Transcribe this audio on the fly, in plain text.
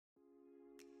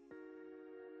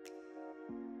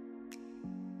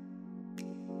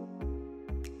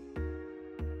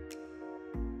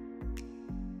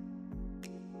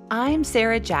I'm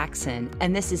Sarah Jackson,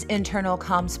 and this is Internal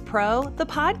Comms Pro, the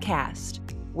podcast.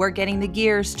 We're getting the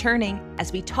gears turning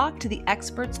as we talk to the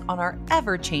experts on our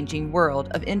ever-changing world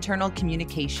of internal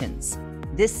communications.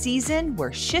 This season,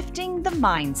 we're shifting the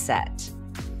mindset.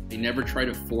 They never try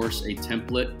to force a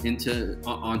template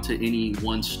onto any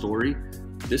one story.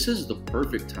 This is the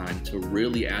perfect time to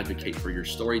really advocate for your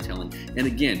storytelling. And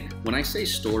again, when I say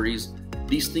stories,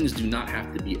 these things do not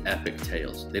have to be epic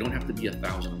tales. They don't have to be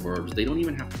 1,000 words. They don't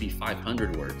even have to be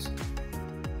 500 words.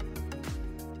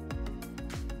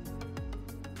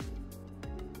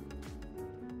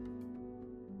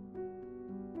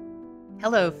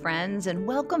 Hello, friends, and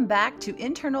welcome back to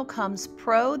Internal Comms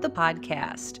Pro, the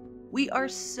podcast. We are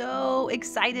so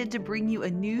excited to bring you a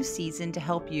new season to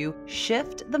help you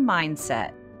shift the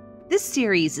mindset. This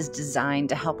series is designed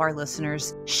to help our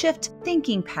listeners shift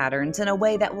thinking patterns in a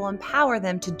way that will empower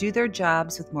them to do their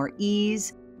jobs with more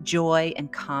ease, joy,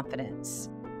 and confidence.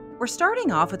 We're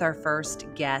starting off with our first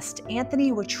guest,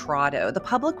 Anthony Witrado, the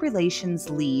Public Relations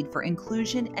Lead for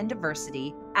Inclusion and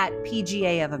Diversity at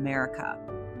PGA of America.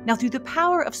 Now, through the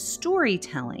power of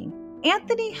storytelling,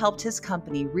 Anthony helped his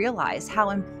company realize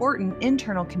how important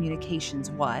internal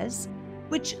communications was,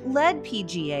 which led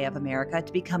PGA of America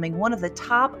to becoming one of the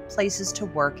top places to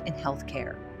work in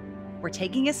healthcare. We're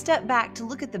taking a step back to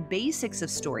look at the basics of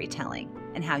storytelling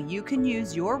and how you can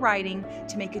use your writing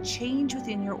to make a change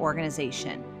within your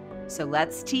organization. So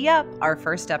let's tee up our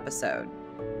first episode.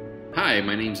 Hi,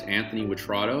 my name's Anthony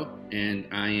Witrado, and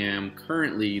I am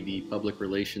currently the Public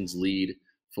Relations Lead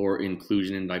for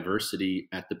Inclusion and Diversity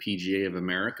at the PGA of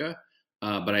America.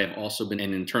 But I have also been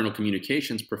an internal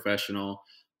communications professional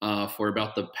for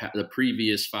about the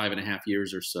previous 5.5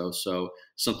 years or so. So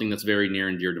something that's very near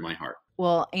and dear to my heart.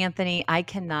 Well, Anthony, I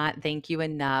cannot thank you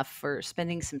enough for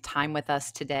spending some time with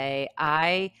us today.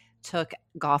 I took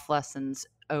golf lessons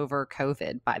over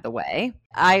COVID, by the way.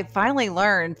 I finally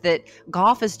learned that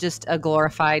golf is just a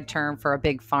glorified term for a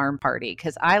big farm party,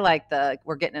 because I like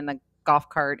we're getting in the golf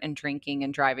cart and drinking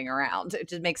and driving around. It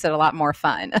just makes it a lot more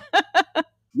fun.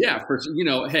 Yeah,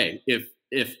 hey,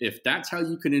 if that's how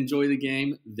you can enjoy the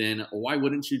game, then why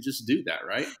wouldn't you just do that,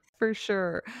 right? For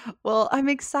sure. Well, I'm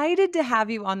excited to have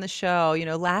you on the show.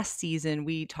 Last season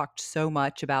we talked so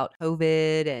much about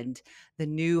COVID and the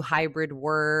new hybrid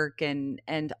work and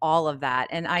all of that.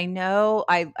 And I know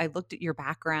I looked at your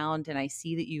background and I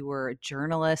see that you were a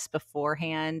journalist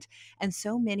beforehand. And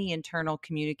so many internal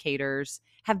communicators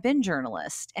have been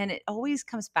journalists. And it always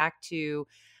comes back to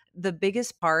the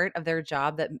biggest part of their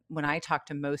job that when I talk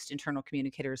to most internal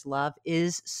communicators love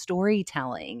is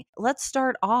storytelling. Let's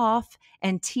start off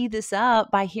and tee this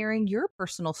up by hearing your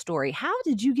personal story. How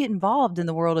did you get involved in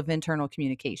the world of internal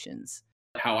communications?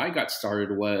 How I got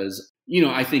started was,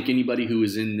 I think anybody who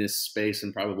is in this space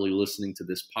and probably listening to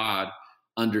this pod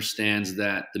understands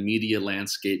that the media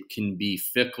landscape can be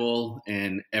fickle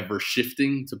and ever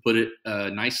shifting, to put it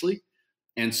nicely.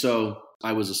 And so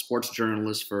I was a sports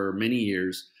journalist for many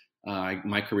years.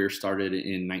 My career started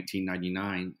in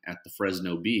 1999 at the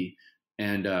Fresno Bee.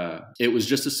 And it was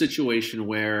just a situation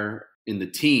where in the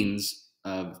teens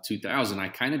of 2000, I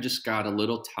kind of just got a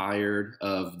little tired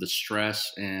of the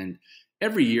stress and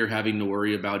every year having to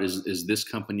worry about, is this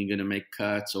company going to make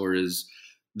cuts, or is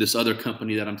this other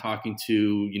company that I'm talking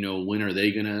to, when are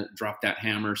they going to drop that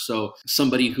hammer? So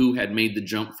somebody who had made the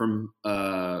jump from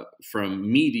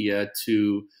media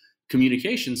to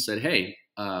communications said, hey,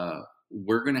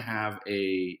 we're going to have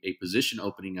a position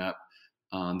opening up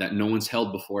that no one's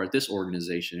held before at this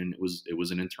organization. And it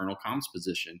was an internal comms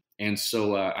position. And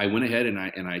so I went ahead and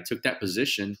I took that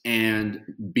position. And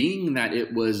being that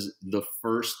it was the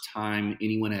first time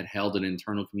anyone had held an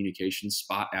internal communications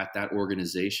spot at that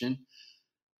organization,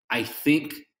 I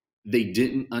think they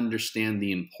didn't understand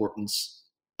the importance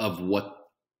of what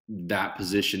that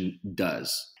position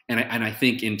does. And I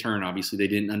think in turn, obviously, they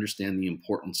didn't understand the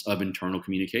importance of internal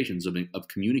communications, of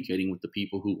communicating with the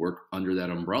people who work under that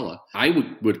umbrella. I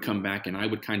would come back and I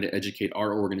would kind of educate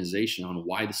our organization on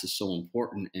why this is so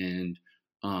important and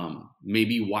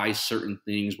maybe why certain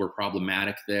things were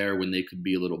problematic there when they could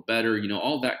be a little better,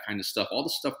 all that kind of stuff, all the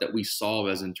stuff that we solve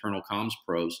as internal comms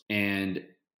pros. And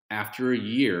after a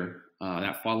year,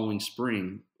 that following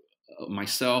spring,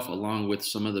 myself, along with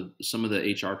some of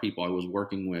the HR people I was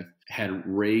working with, had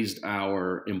raised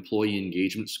our employee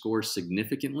engagement score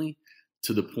significantly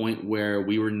to the point where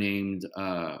we were named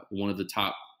one of the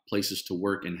top places to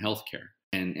work in healthcare.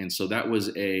 And so that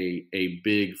was a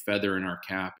big feather in our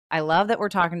cap. I love that we're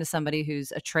talking to somebody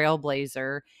who's a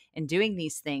trailblazer and doing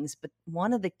these things. But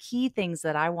one of the key things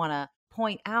that I want to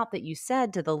point out that you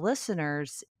said to the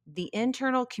listeners, the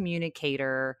internal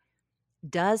communicator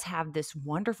does have this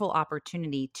wonderful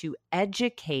opportunity to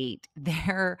educate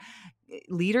their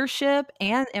leadership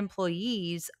and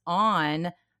employees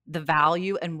on the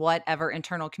value and whatever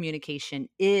internal communication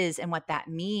is and what that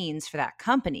means for that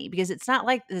company. Because it's not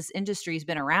like this industry has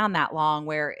been around that long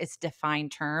where it's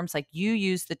defined terms. Like you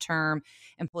use the term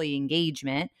employee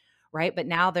engagement, right? But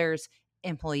now there's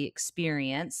employee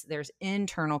experience, there's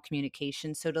internal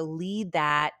communication. So to lead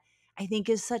that, I think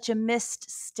is such a missed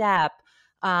step,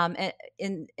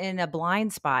 in a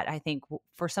blind spot, I think,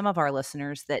 for some of our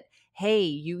listeners, that, hey,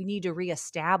 you need to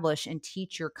reestablish and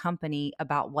teach your company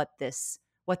about what this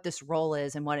role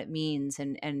is and what it means,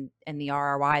 and the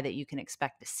ROI that you can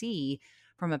expect to see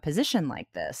from a position like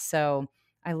this. So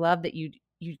I love that you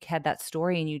had that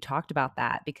story and you talked about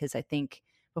that, because I think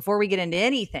before we get into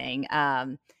anything,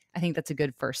 I think that's a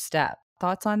good first step.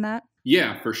 Thoughts on that?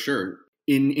 Yeah, for sure.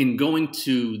 In going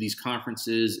to these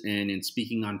conferences and in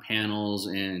speaking on panels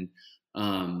and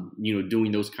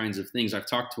doing those kinds of things, I've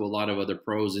talked to a lot of other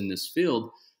pros in this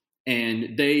field,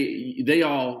 and they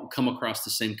all come across the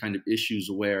same kind of issues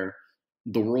where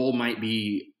the role might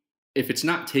be, if it's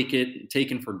not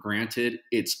taken for granted,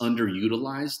 it's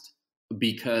underutilized,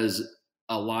 because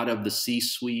a lot of the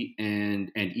C-suite and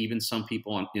even some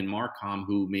people in Marcom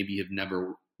who maybe have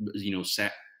never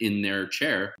sat in their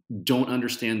chair don't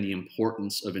understand the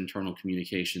importance of internal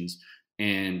communications.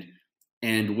 And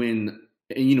when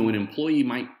an employee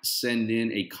might send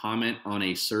in a comment on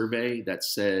a survey that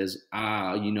says,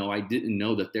 I didn't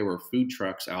know that there were food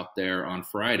trucks out there on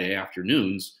Friday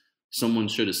afternoons. Someone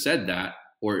should have said that,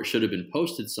 or it should have been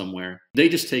posted somewhere. They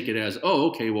just take it as, oh,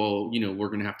 okay, well, we're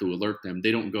going to have to alert them.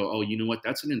 They don't go, oh, you know what?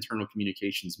 That's an internal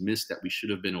communications miss that we should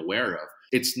have been aware of.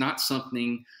 It's not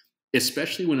something,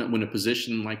 especially when a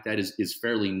position like that is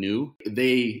fairly new,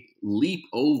 they leap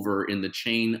over in the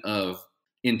chain of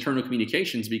internal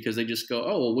communications, because they just go,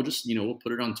 oh, well, we'll just, we'll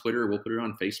put it on Twitter, we'll put it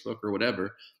on Facebook or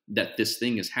whatever, that this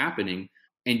thing is happening.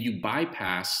 And you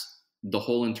bypass the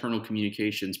whole internal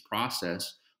communications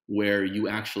process, where you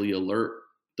actually alert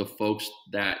the folks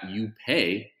that you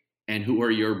pay and who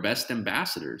are your best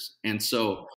ambassadors. And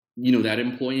so, that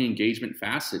employee engagement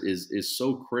facet is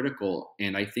so critical.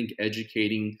 And I think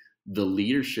educating the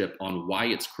leadership on why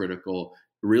it's critical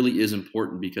really is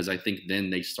important, because I think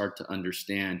then they start to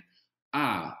understand,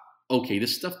 okay,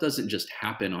 this stuff doesn't just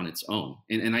happen on its own.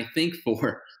 And I think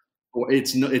for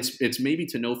it's maybe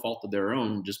to no fault of their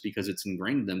own, just because it's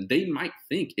ingrained in them. They might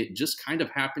think it just kind of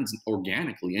happens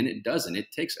organically, and it doesn't. It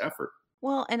takes effort.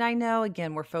 Well, and I know,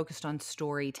 again, we're focused on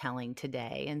storytelling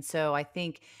today. And so I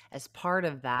think as part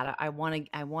of that, I want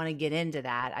to get into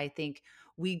that. I think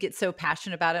we get so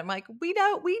passionate about it. I'm like, we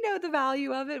know the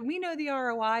value of it. We know the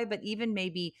ROI, but even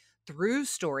maybe through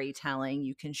storytelling,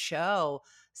 you can show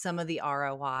some of the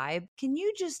ROI. Can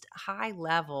you just high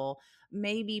level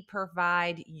maybe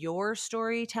provide your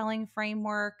storytelling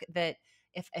framework, that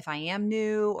if I am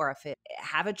new, or if it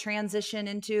have a transition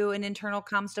into an internal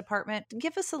comms department,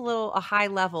 give us a high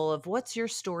level of what's your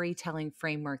storytelling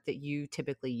framework that you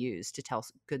typically use to tell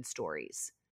good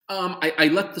stories? I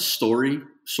let the story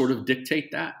sort of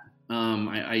dictate that.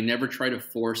 I never try to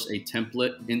force a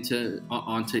template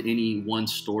onto any one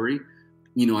story.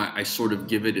 I sort of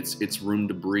give it its room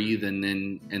to breathe, and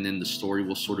then the story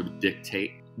will sort of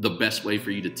dictate the best way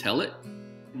for you to tell it.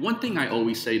 One thing I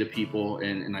always say to people,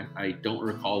 and I don't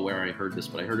recall where I heard this,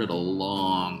 but I heard it a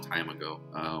long time ago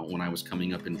when I was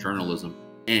coming up in journalism.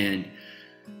 And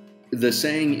the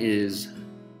saying is,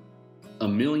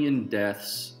 1 million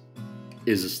deaths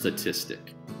is a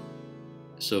statistic.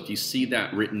 So if you see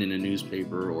that written in a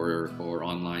newspaper or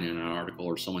online in an article,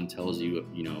 or someone tells you,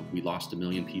 we lost 1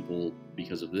 million people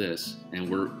because of this, and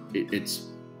it's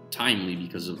timely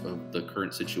because of the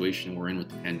current situation we're in with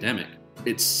the pandemic.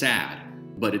 It's sad,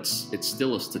 but it's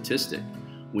still a statistic.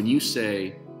 When you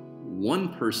say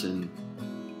one person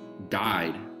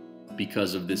died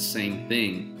because of this same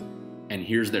thing, and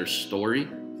here's their story,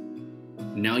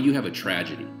 now you have a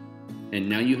tragedy. And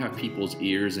now you have people's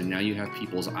ears, and now you have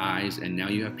people's eyes, and now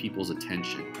you have people's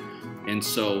attention. And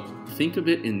so think of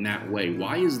it in that way.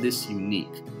 Why is this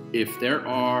unique? If there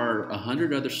are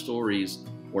 100 other stories,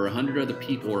 or 100 other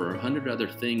people, or 100 other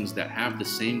things that have the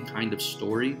same kind of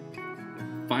story,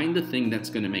 find the thing that's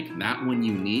going to make that one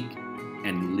unique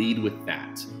and lead with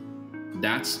that.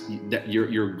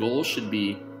 Your goal should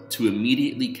be to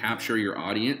immediately capture your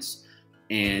audience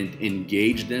and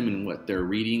engage them in what they're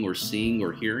reading or seeing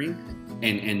or hearing.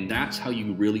 And that's how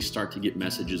you really start to get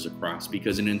messages across.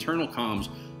 Because in internal comms,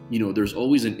 there's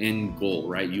always an end goal,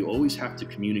 right? You always have to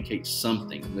communicate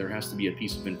something. There has to be a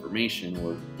piece of information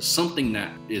or something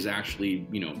that is actually,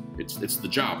 it's the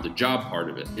job part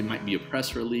of it. It might be a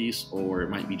press release, or it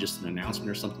might be just an announcement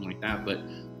or something like that. But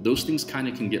those things kind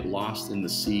of can get lost in the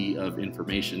sea of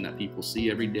information that people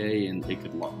see every day, and they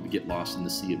could get lost in the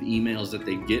sea of emails that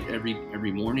they get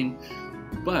every morning.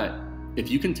 But if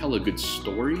you can tell a good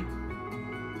story,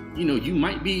 you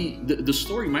might be, the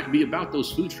story might be about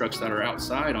those food trucks that are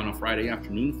outside on a Friday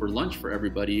afternoon for lunch for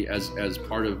everybody as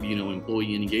part of,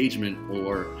 employee engagement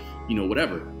or,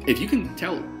 whatever. If you can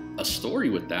tell a story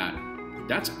with that,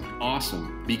 that's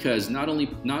awesome, because not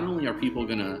only are people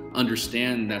going to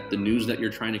understand that the news that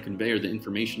you're trying to convey or the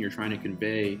information you're trying to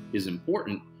convey is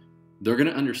important, they're going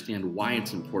to understand why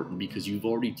it's important, because you've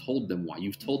already told them why.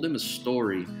 You've told them a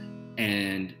story,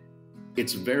 and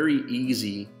it's very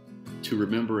easy to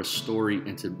remember a story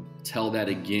and to tell that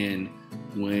again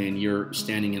when you're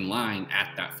standing in line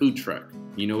at that food truck.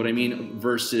 You know what I mean?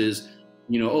 Versus,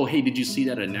 oh, hey, did you see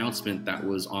that announcement that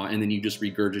was on? And then you just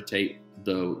regurgitate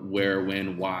the where,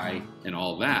 when, why, and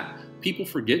all that. People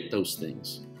forget those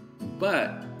things,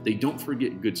 but they don't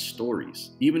forget good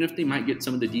stories. Even if they might get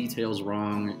some of the details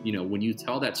wrong, when you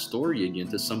tell that story again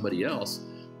to somebody else,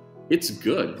 it's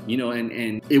good,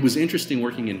 and it was interesting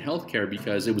working in healthcare,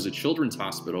 because it was a children's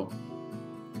hospital,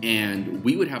 and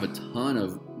we would have a ton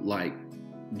of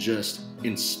just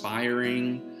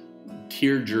inspiring,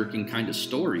 tear-jerking kind of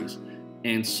stories.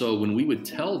 And so when we would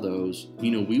tell those,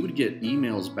 we would get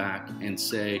emails back and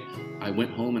say, I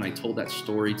went home and I told that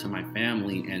story to my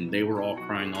family and they were all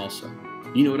crying also.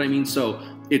 You know what I mean? So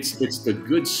it's the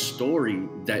good story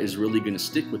that is really going to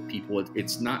stick with people.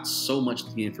 It's not so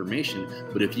much the information,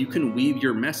 but if you can weave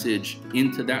your message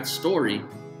into that story,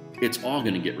 it's all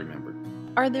going to get remembered.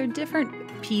 Are there different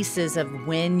pieces of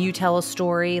when you tell a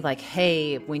story? Like,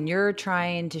 hey, when you're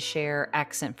trying to share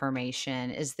X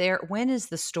information, when is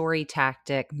the story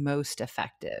tactic most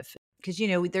effective? Because,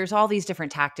 there's all these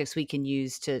different tactics we can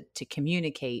use to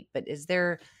communicate, but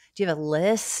do you have a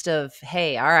list of,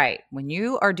 hey, all right, when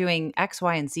you are doing X,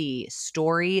 Y, and Z,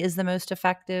 story is the most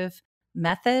effective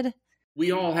method?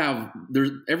 We all have,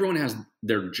 everyone has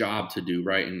their job to do,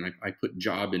 right? And I put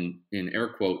job in air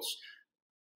quotes.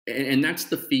 And that's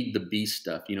the feed the beast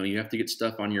stuff. You have to get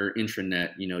stuff on your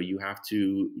intranet. You have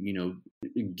to,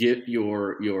 get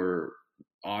your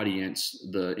audience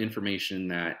the information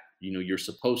that, you're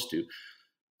supposed to.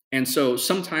 And so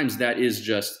sometimes that is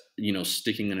just,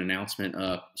 sticking an announcement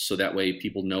up so that way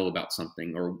people know about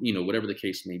something, or, whatever the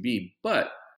case may be.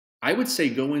 But I would say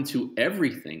go into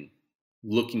everything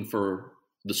looking for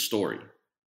the story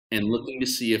and looking to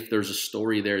see if there's a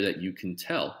story there that you can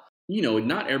tell.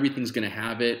 Not everything's going to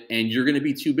have it, and you're going to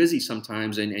be too busy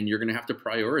sometimes, and you're going to have to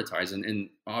prioritize. And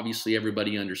obviously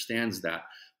everybody understands that.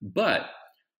 But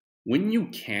when you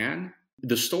can,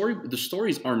 the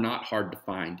stories are not hard to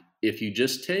find. If you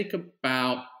just take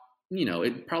about,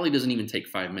 it probably doesn't even take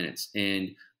 5 minutes, and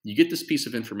you get this piece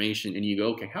of information and you go,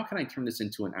 okay, how can I turn this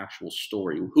into an actual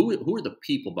story? Who are the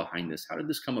people behind this? How did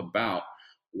this come about?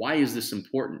 Why is this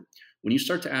important? When you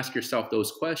start to ask yourself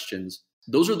those questions,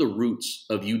 those are the roots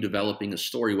of you developing a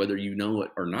story, whether you know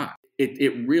it or not.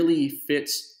 It really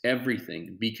fits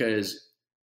everything, because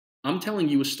I'm telling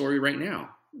you a story right now.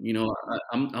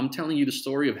 I'm telling you the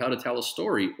story of how to tell a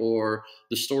story, or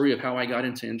the story of how I got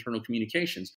into internal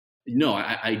communications. No,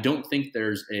 I don't think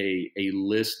there's a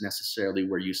list necessarily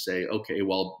where you say, okay,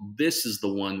 well, this is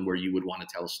the one where you would want to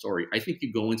tell a story. I think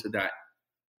you go into that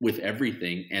with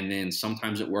everything, and then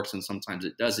sometimes it works and sometimes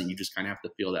it doesn't. You just kind of have to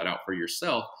feel that out for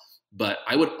yourself. But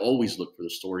I would always look for the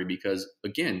story, because,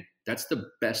 again, that's the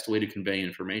best way to convey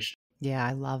information. Yeah,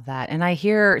 I love that.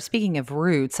 And speaking of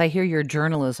roots, I hear your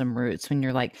journalism roots when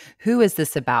you're like, who is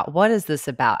this about? What is this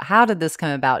about? How did this come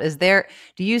about? Do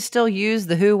you still use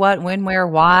the who, what, when, where,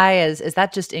 why? Is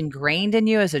that just ingrained in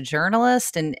you as a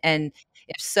journalist? And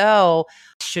if so,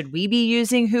 should we be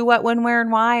using who, what, when, where,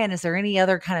 and why? And is there any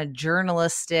other kind of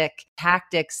journalistic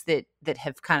tactics that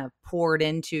have kind of poured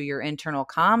into your internal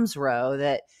comms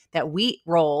that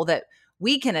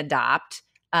we can adopt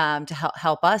to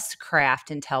help us craft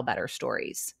and tell better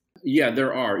stories? Yeah,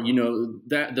 there are.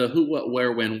 That the who, what,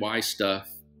 where, when, why stuff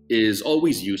is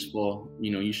always useful.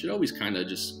 You should always kind of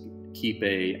just keep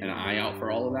an eye out for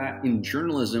all of that. In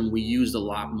journalism, we used a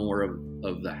lot more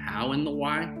of the how and the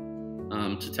why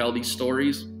to tell these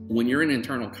stories. When you're in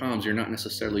internal comms, you're not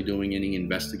necessarily doing any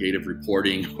investigative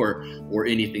reporting or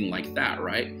anything like that,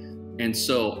 right? And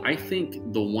so I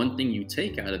think the one thing you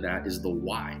take out of that is the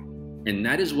why. And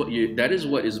that is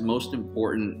what is most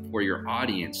important for your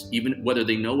audience, even whether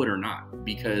they know it or not.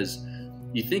 Because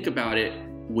you think about it,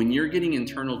 when you're getting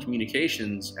internal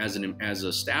communications as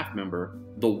a staff member,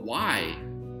 the why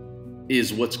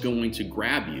is what's going to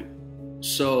grab you.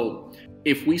 So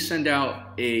if we send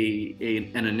out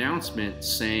an announcement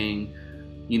saying,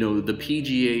 the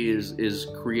PGA is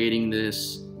creating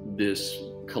this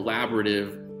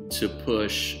collaborative to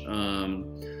push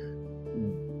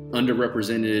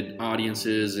underrepresented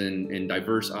audiences and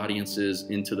diverse audiences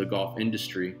into the golf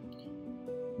industry,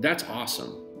 that's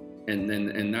awesome.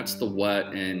 And that's the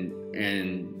what,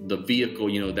 and the vehicle,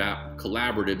 that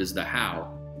collaborative is the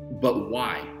how. But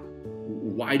why?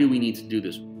 Why do we need to do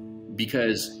this?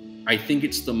 Because I think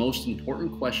it's the most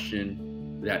important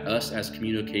question that us as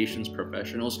communications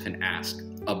professionals can ask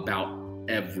about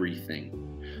everything.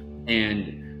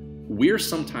 And we're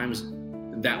sometimes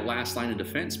that last line of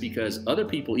defense because other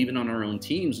people, even on our own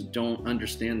teams, don't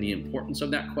understand the importance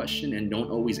of that question and don't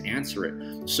always answer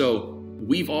it. So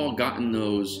we've all gotten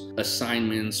those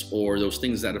assignments or those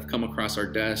things that have come across our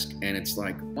desk, and it's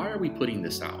like, why are we putting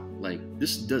this out? Like,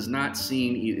 this does not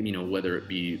seem, whether it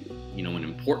be, an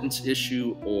importance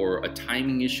issue or a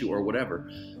timing issue or whatever.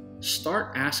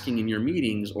 Start asking in your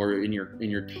meetings or in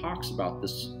your talks about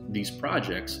these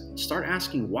projects. Start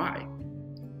asking why.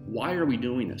 Why are we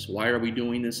doing this? Why are we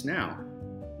doing this now?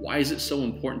 Why is it so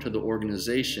important to the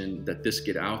organization that this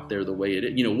get out there the way it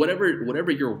is?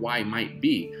 Whatever your why might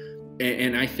be.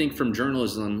 And I think from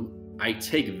journalism, I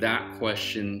take that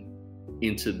question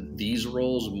into these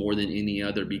roles more than any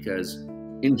other, because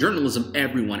in journalism,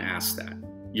 everyone asks that.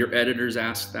 Your editors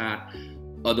ask that,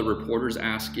 other reporters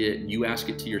ask it, you ask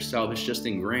it to yourself. It's just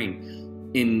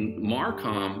ingrained. In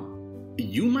Marcom,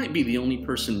 you might be the only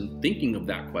person thinking of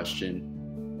that question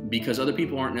because other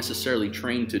people aren't necessarily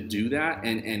trained to do that.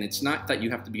 And it's not that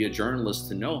you have to be a journalist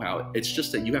to know how. It's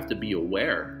just that you have to be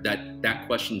aware that that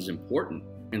question is important.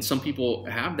 And some people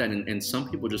have that, and some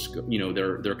people just,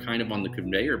 they're kind of on the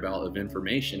conveyor belt of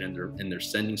information, and they're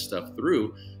sending stuff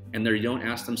through, and they don't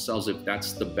ask themselves if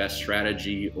that's the best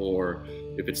strategy or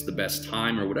if it's the best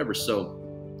time or whatever. So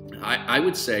I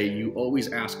would say you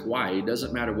always ask why. It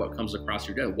doesn't matter what comes across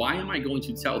your desk. Why am I going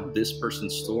to tell this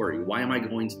person's story? Why am I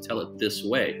going to tell it this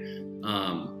way?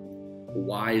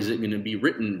 Why is it going to be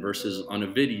written versus on a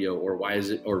video, or why is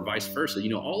it, or vice versa?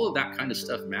 All of that kind of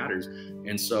stuff matters.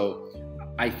 And so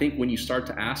I think when you start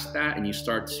to ask that and you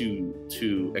start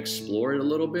to explore it a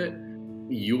little bit,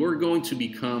 you're going to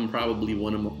become probably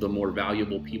one of the more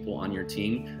valuable people on your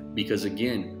team, because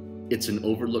again, it's an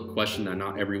overlooked question that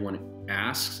not everyone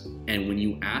asks. And when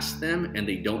you ask them and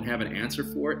they don't have an answer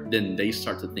for it, then they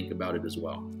start to think about it as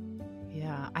well.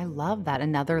 Yeah, I love that.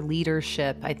 Another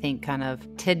leadership, I think, kind of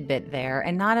tidbit there.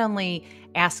 And not only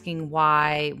asking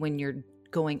why when you're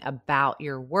going about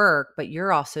your work, but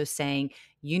you're also saying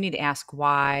you need to ask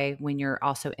why when you're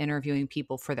also interviewing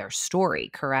people for their story,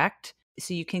 correct?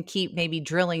 So you can keep maybe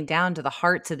drilling down to the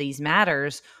hearts of these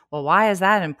matters. Well, why is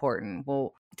that important?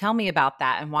 Well, tell me about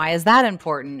that. And why is that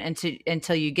important? And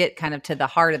until you get kind of to the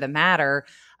heart of the matter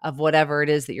of whatever it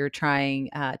is that you're trying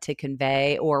to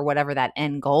convey, or whatever that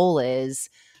end goal is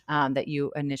that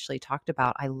you initially talked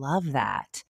about. I love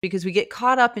that, because we get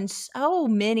caught up in so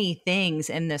many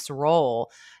things in this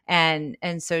role. And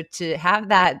so to have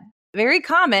that very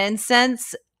common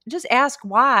sense, just ask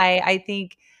why, I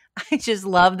think I just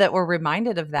love that we're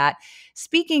reminded of that.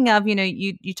 Speaking of,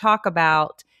 you talk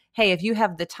about, hey, if you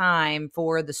have the time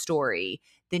for the story,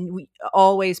 then we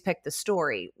always pick the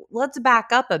story. Let's back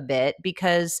up a bit,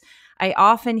 because I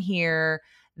often hear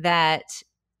that,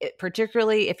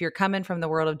 particularly if you're coming from the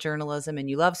world of journalism and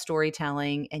you love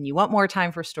storytelling and you want more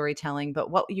time for storytelling,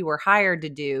 but what you were hired to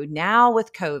do now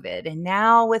with COVID, and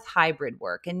now with hybrid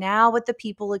work, and now with the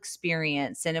people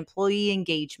experience and employee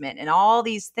engagement and all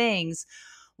these things,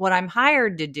 what I'm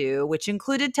hired to do, which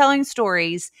included telling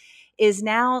stories, is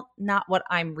now not what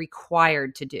I'm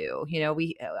required to do.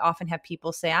 We often have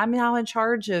people say, I'm now in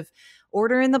charge of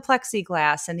ordering the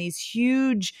plexiglass and these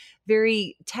huge,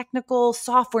 very technical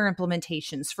software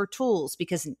implementations for tools,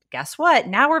 because guess what?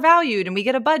 Now we're valued and we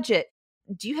get a budget.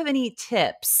 Do you have any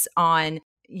tips on,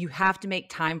 you have to make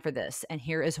time for this, and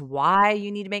here is why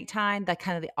you need to make time, that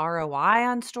kind of the ROI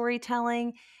on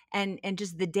storytelling, and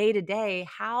just the day-to-day,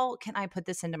 how can I put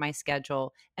this into my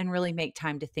schedule and really make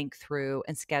time to think through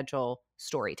and schedule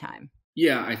story time?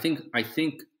 Yeah, I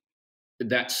think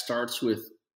that starts with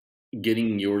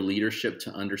getting your leadership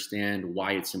to understand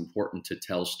why it's important to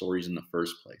tell stories in the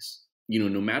first place.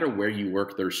 No matter where you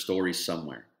work, there's stories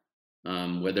somewhere.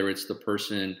 Whether it's the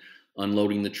person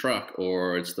unloading the truck,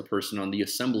 or it's the person on the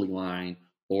assembly line,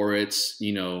 or it's,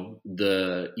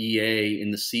 the EA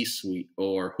in the C-suite,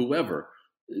 or whoever.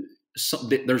 So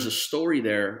there's a story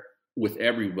there with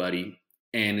everybody.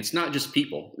 And it's not just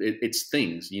people, it's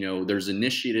things. There's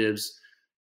initiatives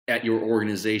at your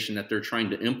organization that they're trying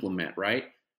to implement, right?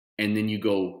 And then you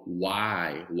go,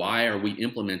 why? Why are we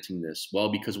implementing this?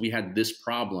 Well, because we had this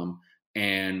problem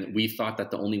and we thought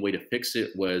that the only way to fix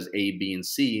it was A, B, and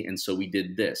C. And so we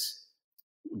did this.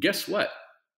 Guess what?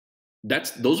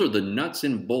 Those are the nuts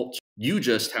and bolts. You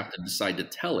just have to decide to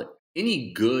tell it.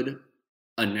 Any good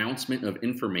announcement of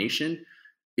information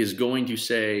is going to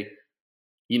say,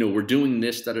 we're doing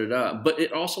this, da da da. But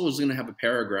it also is going to have a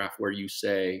paragraph where you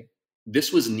say,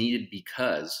 this was needed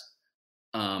because,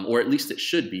 or at least it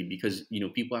should be, because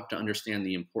people have to understand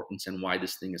the importance and why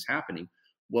this thing is happening.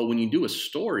 Well, when you do a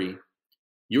story,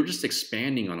 you're just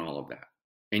expanding on all of that,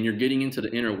 and you're getting into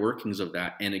the inner workings of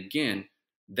that. And again,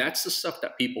 that's the stuff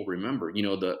that people remember.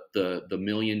 The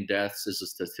million deaths is a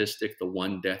statistic. The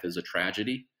one death is a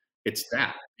tragedy. It's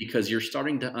that, because you're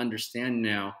starting to understand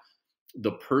now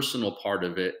the personal part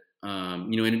of it.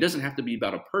 And it doesn't have to be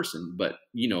about a person, but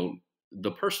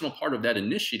the personal part of that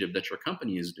initiative that your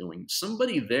company is doing.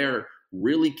 Somebody there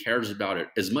really cares about it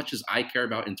as much as I care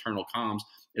about internal comms,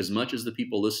 as much as the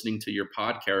people listening to your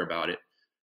pod care about it.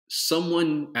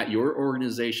 Someone at your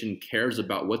organization cares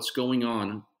about what's going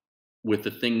on with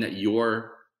the thing that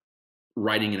you're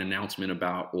writing an announcement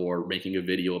about or making a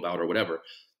video about or whatever.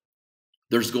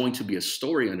 There's going to be a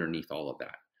story underneath all of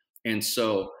that. And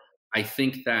so I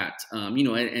think that,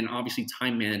 and obviously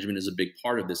time management is a big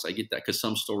part of this. I get that, because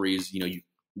some stories,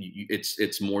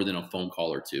 it's more than a phone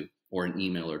call or two or an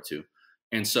email or two.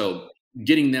 And so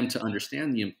getting them to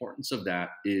understand the importance of that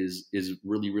is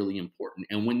really, really important.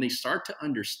 And when they start to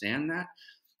understand that,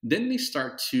 then they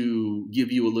start to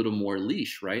give you a little more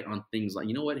leash, right? On things like,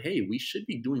 hey, we should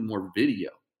be doing more video,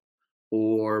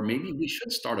 or maybe we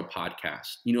should start a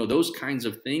podcast. Those kinds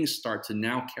of things start to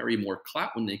now carry more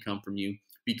clout when they come from you,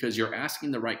 because you're asking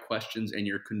the right questions and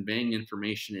you're conveying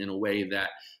information in a way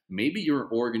that maybe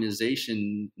your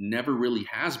organization never really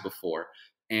has before.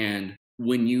 And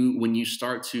when you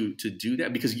start to do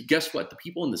that, because guess what? The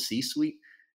people in the C-suite,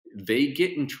 they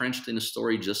get entrenched in a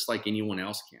story just like anyone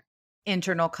else can.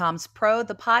 Internal Comms Pro,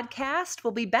 the podcast,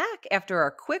 will be back after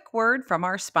a quick word from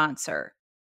our sponsor.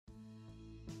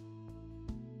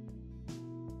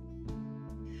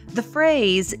 The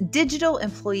phrase digital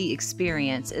employee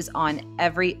experience is on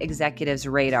every executive's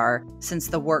radar since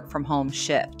the work from home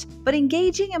shift. But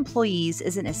engaging employees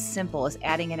isn't as simple as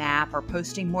adding an app or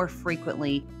posting more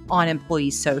frequently on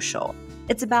employee social.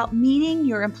 It's about meeting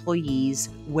your employees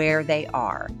where they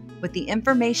are, with the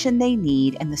information they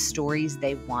need and the stories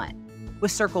they want.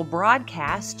 With Circle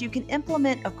Broadcast, you can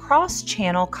implement a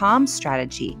cross-channel comms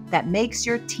strategy that makes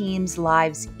your team's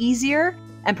lives easier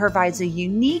and provides a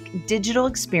unique digital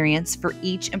experience for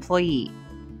each employee.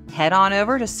 Head on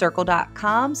over to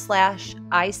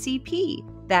circle.com/ICP.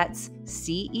 That's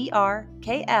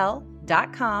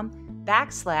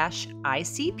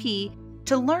CERKL.com/ICP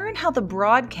to learn how the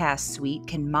broadcast suite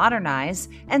can modernize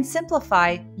and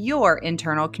simplify your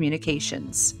internal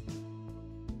communications.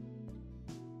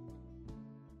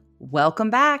 Welcome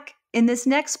back. In this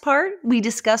next part, we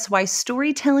discuss why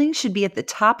storytelling should be at the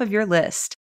top of your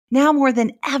list. Now more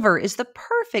than ever is the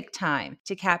perfect time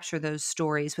to capture those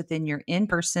stories within your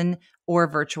in-person or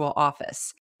virtual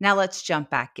office. Now let's jump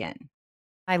back in.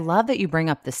 I love that you bring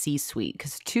up the C-suite,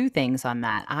 because two things on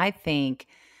that. I think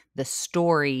the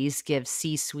stories give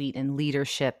C-suite and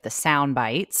leadership the sound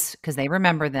bites because they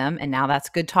remember them, and now that's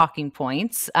good talking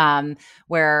points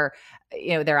where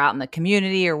they're out in the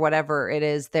community or whatever it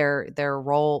is their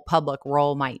public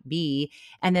role might be.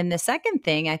 And then the second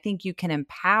thing, I think you can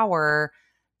empower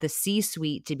the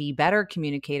C-suite to be better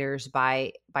communicators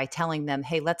by telling them,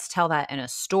 hey, let's tell that in a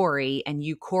story, and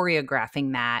you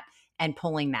choreographing that and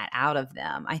pulling that out of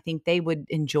them. I think they would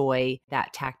enjoy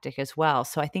that tactic as well.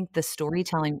 So I think the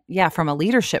storytelling, from a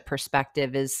leadership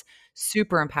perspective, is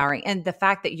super empowering. And the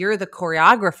fact that you're the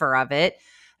choreographer of it,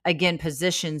 again,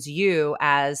 positions you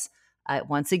as,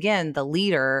 once again, the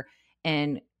leader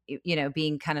and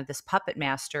being kind of this puppet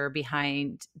master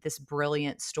behind this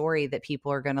brilliant story that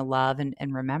people are going to love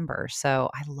and remember. So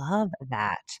I love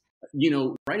that.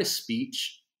 Write a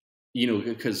speech,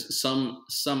 because some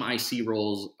IC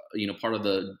roles, part of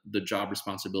the job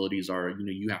responsibilities are,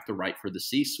 you have to write for the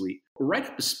C-suite. Write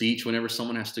up a speech whenever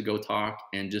someone has to go talk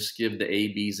and just give the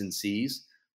A, B's, and C's.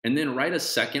 And then write a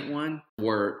second one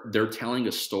where they're telling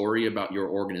a story about your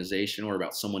organization or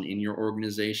about someone in your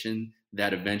organization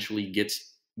that eventually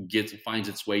finds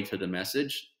its way to the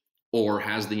message, or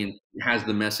has the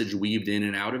message weaved in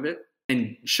and out of it,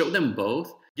 and show them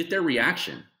both, get their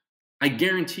reaction. I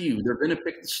guarantee you they're going to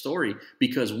pick the story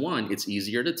because, one, it's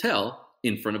easier to tell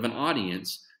in front of an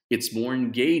audience, it's more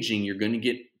engaging. You're going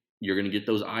to get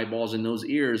those eyeballs in those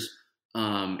ears,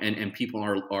 and people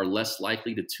are less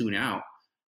likely to tune out.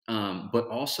 But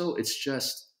also,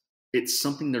 it's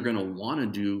something they're going to want to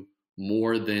do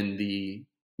more than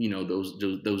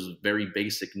those very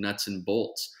basic nuts and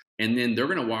bolts. And then they're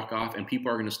going to walk off, and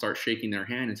people are going to start shaking their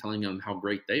hand and telling them how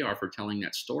great they are for telling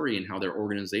that story and how their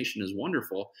organization is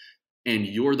wonderful. And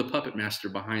you're the puppet master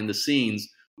behind the scenes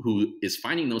who is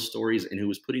finding those stories and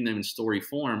who is putting them in story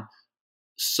form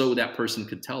so that person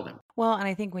could tell them. Well, and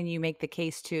I think when you make the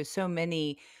case too, so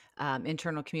many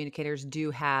internal communicators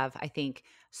do have, I think,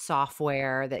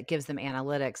 software that gives them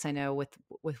analytics. I know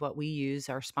with what we use,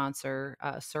 our sponsor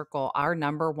Circle, our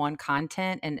number one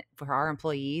content and for our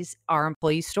employees, our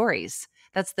employee stories.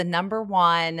 That's the number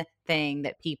one thing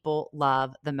that people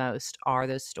love the most are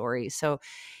those stories. So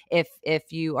if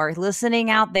you are listening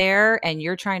out there and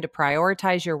you're trying to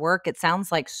prioritize your work, it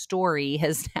sounds like story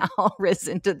has now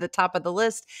risen to the top of the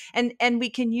list. And we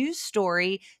can use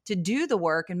story to do the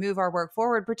work and move our work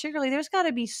forward. Particularly, there's got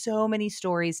to be so many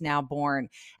stories now born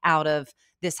out of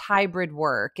this hybrid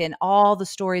work and all the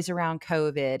stories around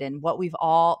COVID and what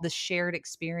the shared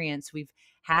experience we've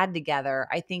had together.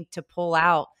 I think to pull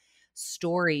out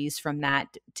stories from that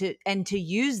to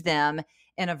use them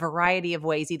in a variety of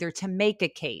ways, either to make a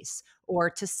case or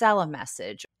to sell a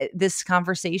message. This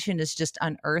conversation is just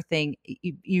unearthing.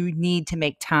 You need to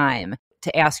make time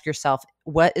to ask yourself,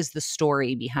 what is the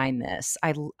story behind this?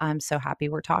 I'm so happy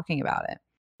we're talking about it.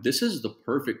 This is the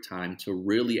perfect time to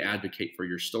really advocate for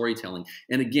your storytelling.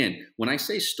 And again, when I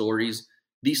say stories,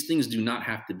 these things do not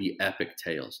have to be epic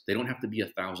tales. They don't have to be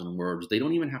 1,000 words. They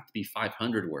don't even have to be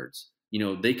 500 words.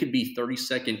 They could be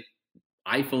 30-second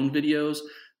iPhone videos.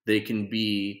 They can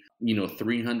be,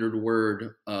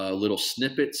 300-word little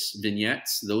snippets,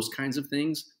 vignettes, those kinds of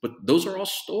things. But those are all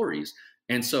stories.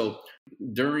 And so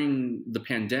during the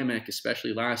pandemic,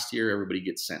 especially last year, everybody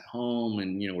gets sent home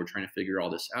and, we're trying to figure all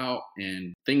this out.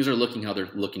 And things are looking how they're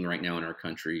looking right now in our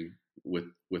country with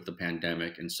the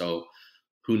pandemic. And so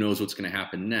who knows what's going to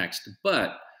happen next.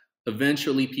 But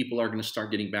eventually people are going to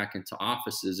start getting back into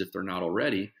offices if they're not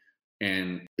already.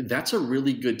 And that's a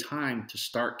really good time to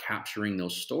start capturing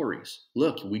those stories.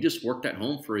 Look, we just worked at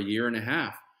home for 1.5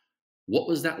 years. What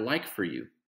was that like for you?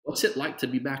 What's it like to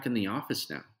be back in the office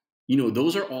now?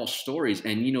 Those are all stories.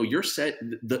 And, you're set,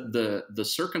 the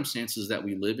circumstances that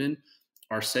we live in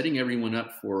are setting everyone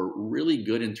up for really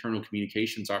good internal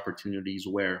communications opportunities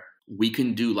where we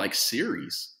can do like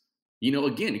series.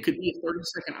 Again, it could be a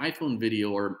 30-second iPhone video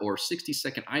or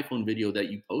 60-second iPhone video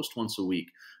that you post once a week,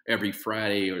 every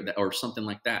Friday or something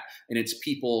like that. And it's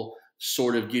people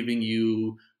sort of giving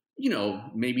you,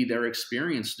 maybe their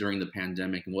experience during the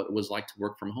pandemic and what it was like to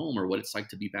work from home or what it's like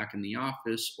to be back in the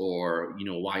office or,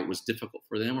 why it was difficult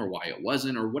for them or why it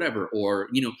wasn't or whatever. Or,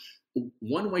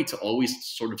 one way to always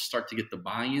sort of start to get the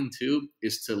buy-in too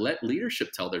is to let leadership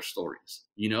tell their stories.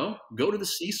 Go to the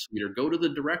C-suite or go to the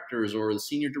directors or the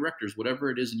senior directors, whatever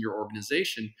it is in your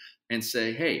organization, and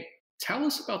say, hey, tell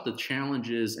us about the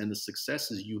challenges and the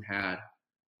successes you had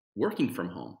working from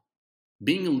home,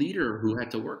 being a leader who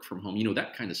had to work from home,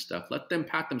 that kind of stuff. Let them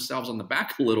pat themselves on the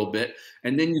back a little bit,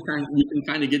 and then you can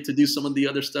kind of get to do some of the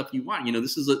other stuff you want.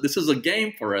 This is a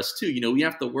game for us too.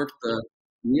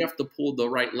 We have to pull the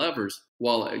right levers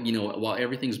while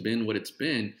everything's been what it's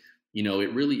been.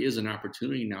 It really is an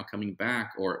opportunity now coming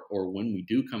back or when we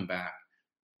do come back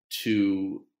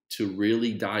to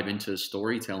really dive into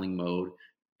storytelling mode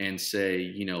and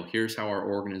say, here's how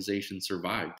our organization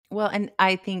survived. Well, and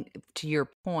I think to your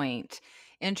point,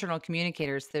 internal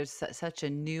communicators, there's such a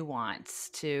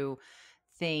nuance to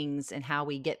things and how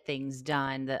we get things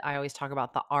done that I always talk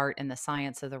about the art and the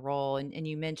science of the role. And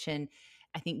you mentioned,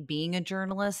 I think, being a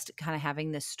journalist, kind of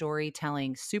having this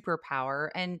storytelling superpower.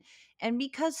 And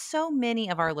because so many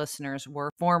of our listeners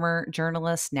were former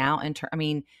journalists now,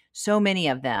 so many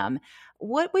of them,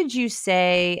 what would you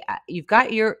say? You've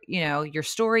got your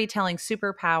storytelling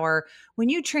superpower. When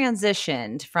you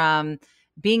transitioned from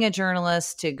being a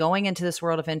journalist to going into this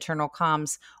world of internal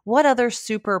comms, what other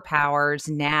superpowers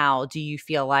now do you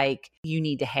feel like you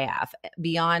need to have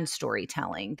beyond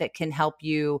storytelling that can help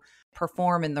you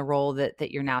perform in the role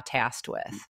that you're now tasked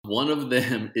with? One of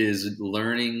them is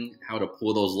learning how to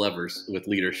pull those levers with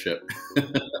leadership.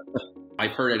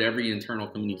 I've heard at every internal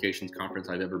communications conference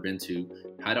I've ever been to,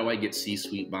 how do I get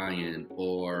C-suite buy-in?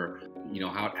 Or,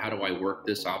 how do I work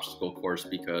this obstacle course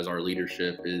because our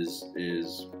leadership is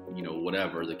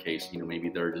whatever the case, maybe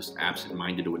they're just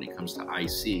absent-minded when it comes to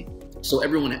IC. So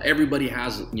everybody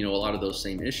has, a lot of those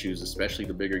same issues, especially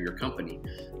the bigger your company.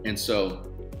 And so,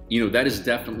 that is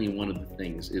definitely one of the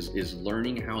things is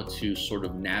learning how to sort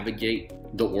of navigate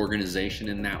the organization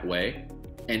in that way,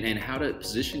 and how to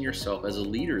position yourself as a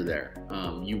leader there.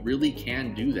 You really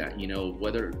can do that,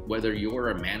 whether you're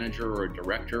a manager or a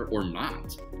director or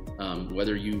not,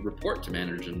 whether you report to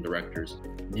managers and directors,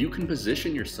 you can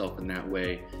position yourself in that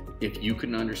way if you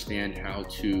can understand how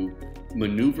to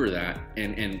maneuver that.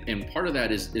 And part of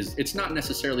that is it's not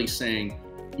necessarily saying,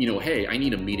 hey, I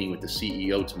need a meeting with the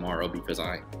CEO tomorrow because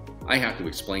I have to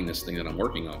explain this thing that I'm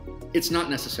working on. It's not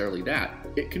necessarily that.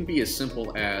 It can be as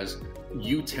simple as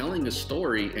you telling a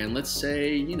story, and let's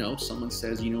say, someone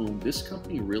says, this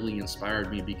company really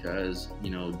inspired me because,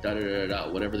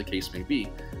 whatever the case may be.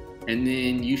 And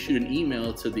then you shoot an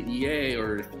email to the EA,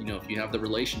 or, if you have the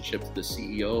relationship to the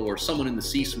CEO or someone in the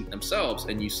C-suite themselves,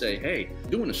 and you say, hey,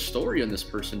 doing a story on this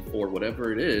person for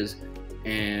whatever it is,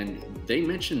 and they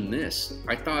mentioned this.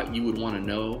 I thought you would want to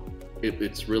know if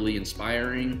it's really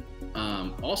inspiring.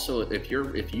 Also, if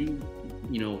you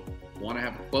want to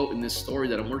have a quote in this story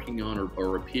that I'm working on,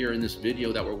 or appear in this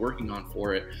video that we're working on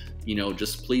for it,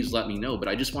 just please let me know. But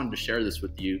I just wanted to share this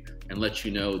with you and let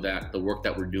you know that the work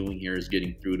that we're doing here is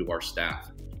getting through to our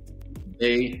staff.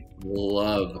 They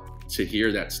love to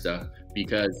hear that stuff,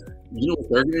 because what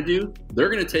they're going to do? They're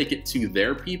going to take it to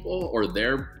their people or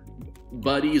their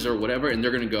buddies or whatever, and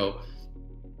they're going to go,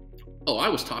 oh, I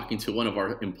was talking to one of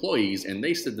our employees and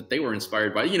they said that they were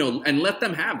inspired by, and let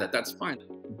them have that. That's fine.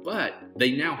 But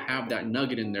they now have that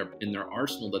nugget in their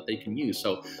arsenal that they can use.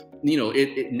 So,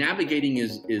 navigating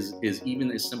is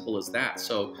even as simple as that.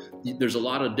 So there's a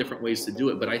lot of different ways to do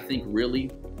it, but I think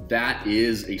really that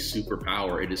is a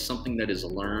superpower. It is something that is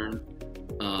learned,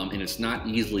 and it's not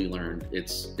easily learned.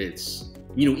 It's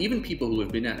even people who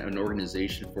have been at an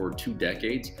organization for 2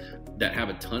 decades that have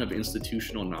a ton of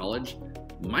institutional knowledge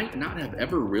might not have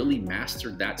ever really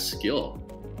mastered that skill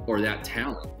or that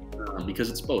talent, because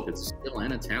it's both. It's a skill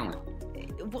and a talent.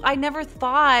 I never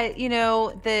thought,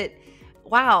 that,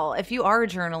 wow, if you are a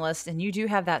journalist and you do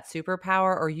have that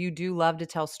superpower, or you do love to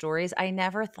tell stories, I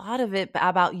never thought of it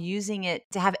about using it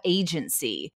to have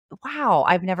agency. Wow,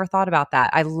 I've never thought about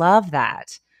that. I love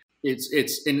that.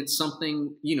 It's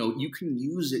something, you can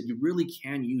use it. You really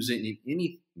can use it in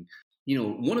anything.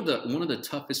 One of the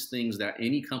toughest things that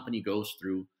any company goes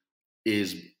through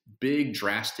is big,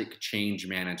 drastic change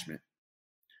management.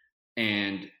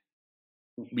 And,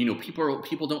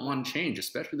 people don't want to change,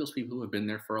 especially those people who have been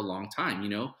there for a long time.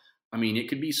 It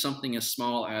could be something as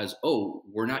small as, oh,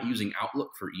 we're not using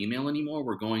Outlook for email anymore.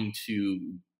 We're going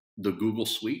to the Google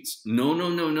Suites. No.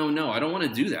 I don't want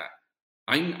to do that.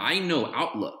 I know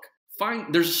Outlook.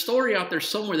 Fine. There's a story out there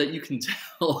somewhere that you can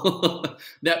tell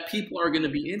that people are going to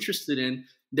be interested in,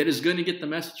 that is going to get the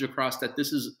message across that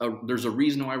there's a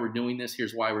reason why we're doing this.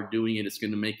 Here's why we're doing it. It's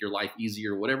going to make your life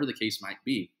easier, whatever the case might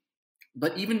be.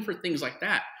 But even for things like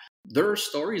that, there are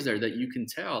stories there that you can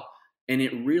tell, and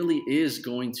it really is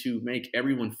going to make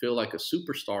everyone feel like a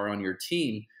superstar on your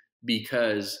team,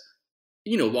 because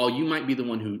while you might be the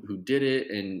one who did it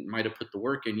and might have put the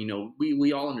work in,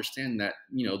 we all understand that,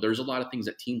 there's a lot of things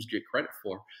that teams get credit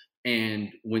for. And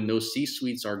when those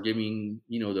C-suites are giving,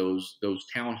 those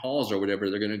town halls or whatever,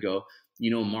 they're going to go,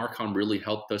 Marcom really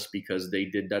helped us because they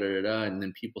did da-da-da-da. And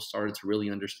then people started to really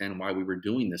understand why we were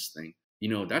doing this thing.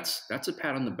 That's a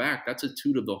pat on the back. That's a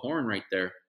toot of the horn right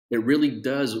there. It really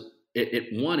does.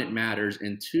 One, it matters.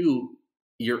 And two,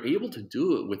 you're able to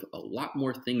do it with a lot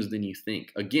more things than you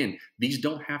think. Again, these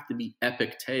don't have to be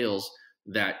epic tales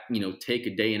that, take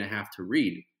a day and a half to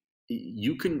read.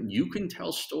 You can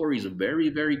tell stories very,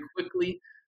 very quickly,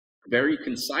 very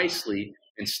concisely,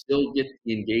 and still get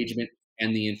the engagement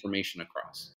and the information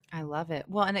across. I love it.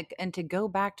 Well, and to go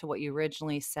back to what you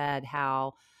originally said,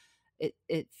 how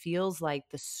it feels like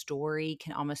the story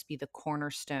can almost be the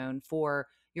cornerstone for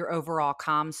your overall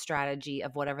comms strategy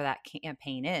of whatever that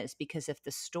campaign is. Because if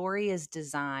the story is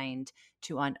designed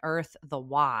to unearth the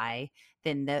why,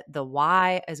 then the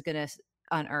why is going to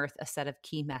unearth a set of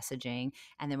key messaging.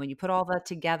 And then when you put all that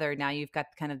together, now you've got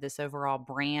kind of this overall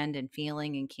brand and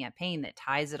feeling and campaign that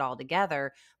ties it all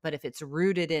together. But if it's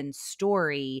rooted in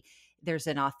story, there's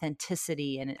an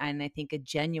authenticity and I think a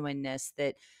genuineness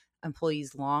that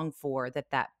employees long for,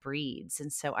 that breeds.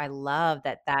 And so I love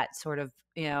that sort of,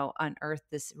 unearthed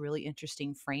this really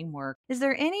interesting framework. Is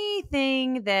there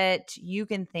anything that you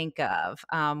can think of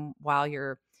while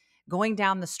you're going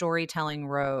down the storytelling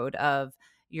road of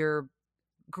your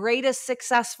greatest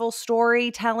successful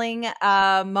storytelling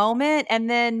moment, and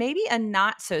then maybe a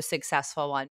not so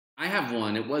successful one? I have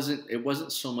one. It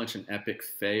wasn't so much an epic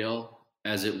fail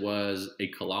as it was a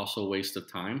colossal waste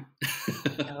of time.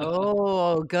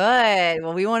 Oh, good.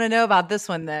 Well, we want to know about this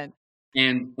one then.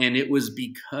 And it was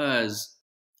because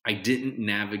I didn't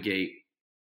navigate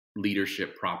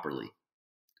leadership properly.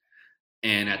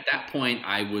 And at that point,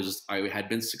 I had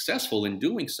been successful in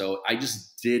doing so. I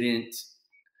didn't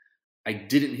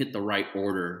hit the right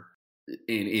order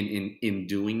in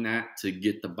doing that to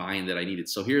get the buy-in that I needed.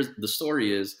 So here's the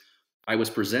story: is I was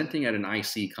presenting at an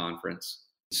IC conference.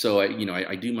 So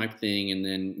I do my thing, and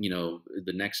then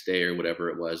the next day or whatever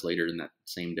it was, later in that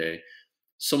same day,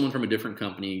 someone from a different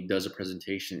company does a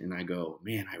presentation, and I go,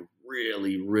 man, I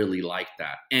really, really like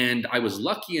that. And I was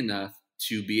lucky enough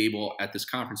to be able at this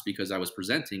conference, because I was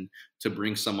presenting, to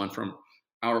bring someone from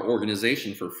our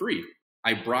organization for free.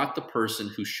 I brought the person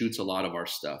who shoots a lot of our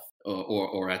stuff,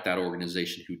 or at that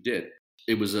organization who did.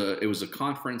 It was a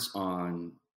conference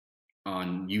on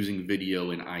using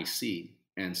video in IC,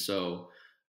 and so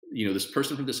this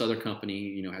person from this other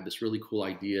company, had this really cool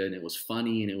idea, and it was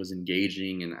funny and it was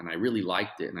engaging, and I really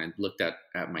liked it. And I looked at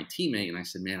my teammate and I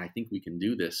said, man, I think we can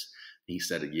do this. And he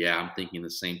said, yeah, I'm thinking the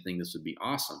same thing. This would be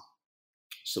awesome.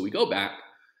 So we go back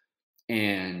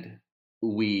and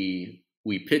we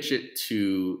pitch it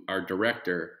to our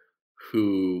director,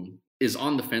 who is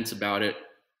on the fence about it.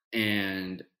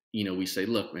 And, we say,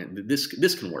 look, man,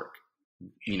 this can work.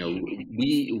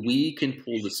 We can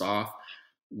pull this off.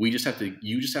 You just have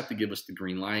to give us the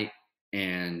green light,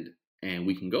 and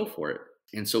we can go for it.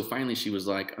 And so finally she was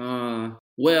like,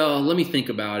 well, let me think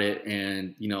about it,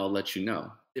 and, I'll let you know.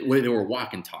 There were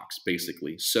walk and talks,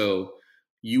 basically. So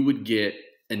you would get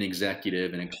an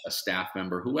executive and a staff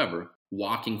member, whoever,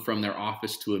 walking from their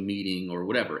office to a meeting or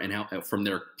whatever, and from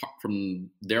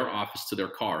their office to their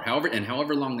car,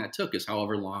 however long that took is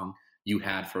however long you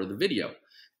had for the video.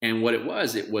 And what it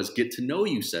was get to know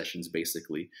you sessions,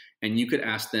 basically. And you could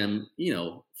ask them,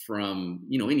 from,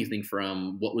 anything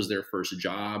from what was their first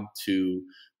job, to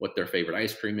what their favorite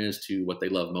ice cream is, to what they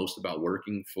love most about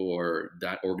working for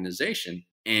that organization.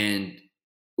 And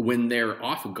when they're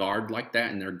off guard like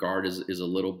that, and their guard is a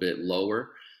little bit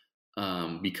lower,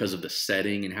 because of the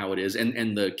setting and how it is,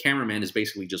 and the cameraman is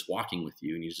basically just walking with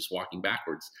you, and he's just walking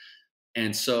backwards.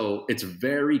 And so it's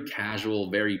very casual,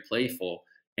 very playful.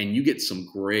 And you get some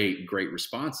great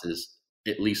responses.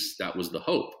 At least that was the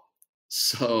hope.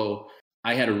 So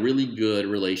I had a really good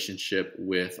relationship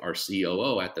with our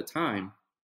COO at the time.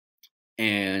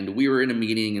 And we were in a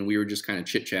meeting, and we were just kind of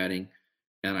chit-chatting.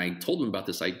 And I told him about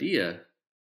this idea,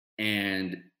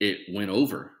 and it went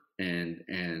over. And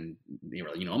they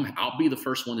were like, I'll be the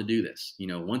first one to do this.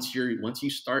 Once you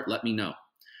start, let me know.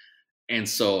 And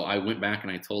so I went back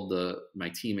and I told my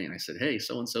teammate, and I said, hey,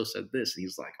 so-and-so said this. And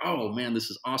he's like, oh man, this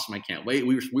is awesome. I can't wait.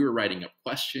 We were writing up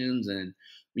questions, and,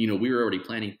 we were already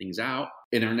planning things out.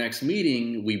 In our next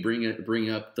meeting, we bring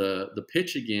up the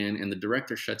pitch again, and the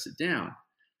director shuts it down.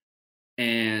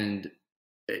 And,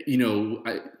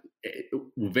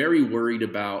 very worried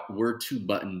about, we're too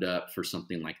buttoned up for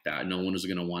something like that. No one is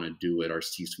going to want to do it. Our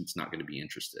C-suite's not going to be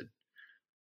interested.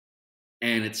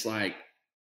 And it's like,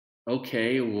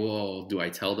 okay, well, do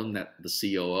I tell them that the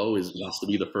COO wants to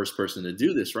be the first person to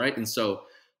do this, right? And so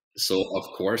of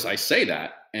course I say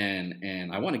that,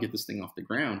 and I want to get this thing off the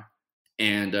ground.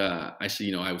 And I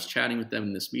said, I was chatting with them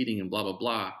in this meeting, and blah blah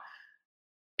blah,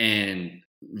 and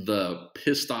the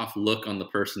pissed off look on the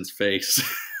person's face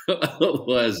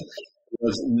was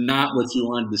not what you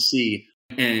wanted to see.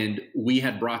 And we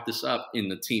had brought this up in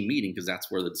the team meeting, because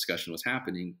that's where the discussion was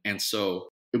happening. And so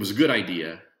it was a good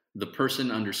idea. The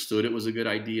person understood it was a good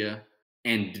idea,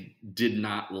 and did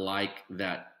not like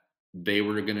that they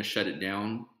were going to shut it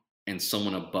down, and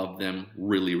someone above them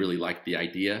really, really liked the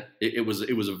idea. It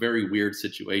was a very weird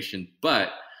situation.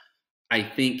 But I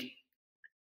think,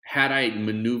 had I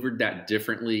maneuvered that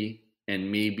differently,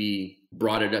 and maybe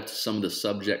brought it up to some of the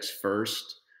subjects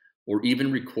first, or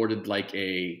even recorded like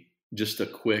just a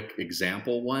quick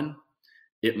example one,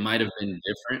 it might have been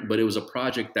different. But it was a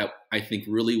project that I think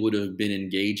really would have been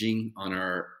engaging on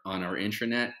our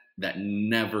intranet, that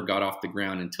never got off the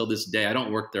ground until this day. I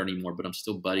don't work there anymore, but I'm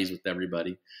still buddies with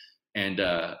everybody. And,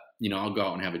 I'll go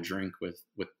out and have a drink with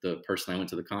the person I went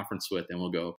to the conference with, and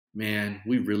we'll go, man,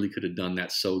 we really could have done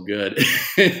that so good.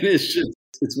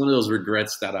 It's one of those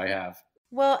regrets that I have.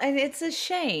 Well, and it's a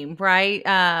shame, right?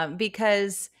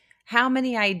 Because how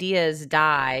many ideas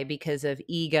die because of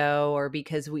ego, or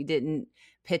because we didn't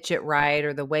pitch it right,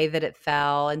 or the way that it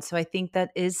fell. And so I think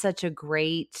that is such a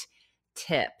great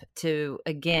tip to,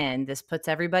 again, this puts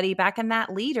everybody back in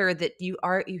that leader, that you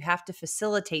have to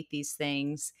facilitate these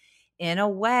things in a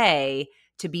way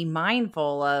to be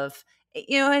mindful of,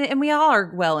 and we all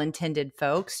are well-intended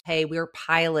folks. Hey, we're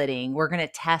piloting, we're going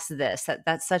to test this.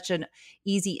 That's such an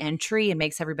easy entry, and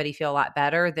makes everybody feel a lot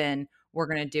better than we're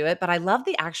going to do it. But I love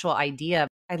the actual idea.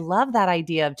 I love that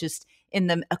idea of just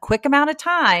in a quick amount of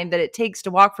time that it takes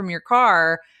to walk from your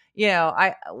car.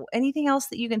 Anything else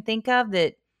that you can think of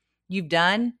that you've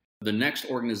done? The next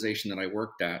organization that I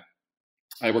worked at,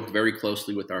 I worked very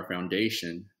closely with our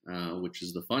foundation, which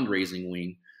is the fundraising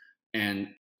wing. And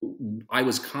I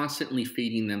was constantly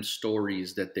feeding them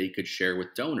stories that they could share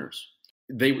with donors.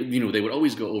 They would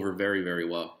always go over very, very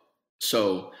well.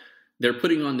 So they're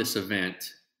putting on this event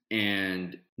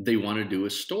and they want to do a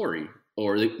story,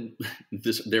 or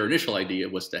their initial idea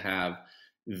was to have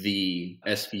the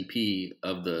SVP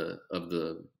of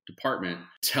the department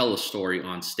tell a story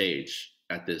on stage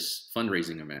at this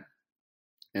fundraising event.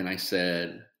 And I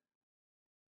said,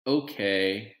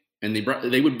 okay. And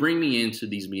they would bring me into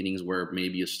these meetings where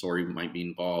maybe a story might be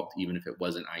involved, even if it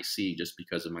wasn't IC, just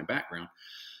because of my background.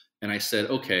 And I said,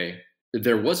 okay,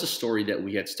 there was a story that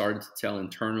we had started to tell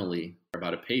internally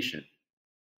about a patient.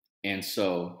 And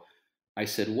so I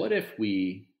said, what if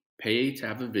we pay to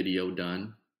have a video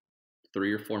done,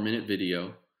 3 or 4 minute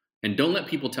video, and don't let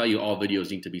people tell you all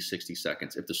videos need to be 60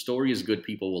 seconds. If the story is good,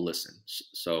 people will listen.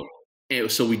 So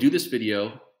we do this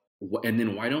video, and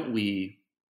then why don't we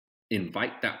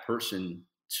invite that person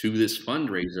to this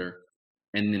fundraiser,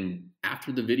 and then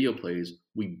after the video plays,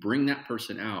 we bring that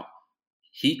person out.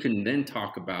 He can then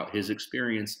talk about his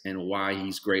experience and why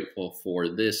he's grateful for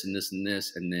this and this and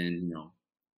this, and then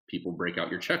people break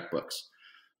out your checkbooks.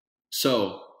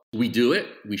 So we do it.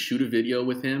 We shoot a video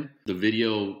with him. The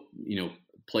video,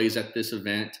 plays at this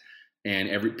event,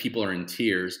 and people are in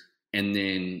tears. And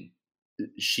then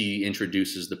she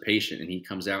introduces the patient, and he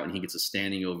comes out and he gets a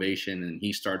standing ovation, and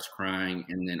he starts crying.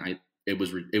 And then it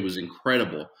was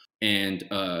incredible. And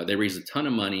they raised a ton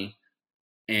of money.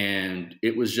 And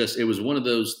it was one of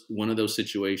those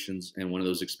situations and one of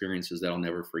those experiences that I'll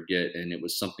never forget. And it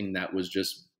was something that was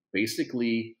just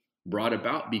basically brought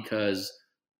about because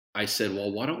I said,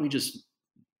 well, why don't we just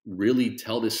really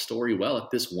tell this story well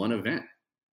at this one event?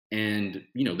 And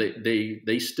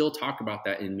they still talk about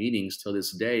that in meetings till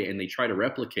this day, and they try to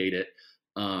replicate it.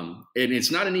 And it's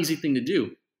not an easy thing to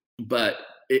do, but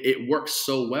it works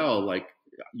so well. Like,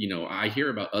 I hear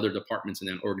about other departments in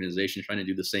an organization trying to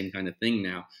do the same kind of thing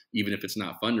now, even if it's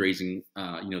not fundraising.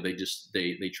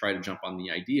 They try to jump on the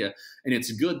idea, and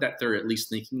it's good that they're at least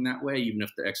thinking that way, even if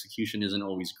the execution isn't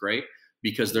always great,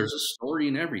 because there's a story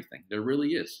in everything. There really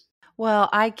is. Well,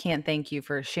 I can't thank you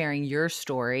for sharing your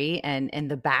story and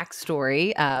the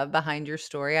backstory behind your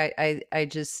story.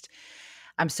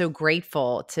 I'm so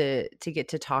grateful to get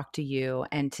to talk to you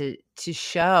and to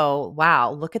show,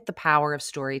 wow, look at the power of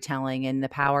storytelling and the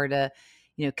power to,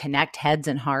 connect heads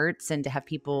and hearts, and to have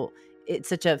people. It's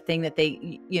such a thing that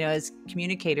they, as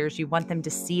communicators, you want them to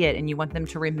see it and you want them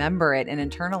to remember it and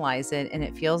internalize it. And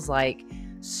it feels like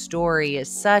story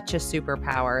is such a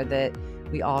superpower that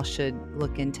we all should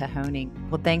look into honing.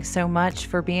 Well, thanks so much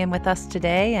for being with us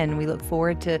today, and we look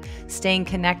forward to staying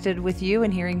connected with you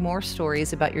and hearing more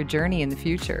stories about your journey in the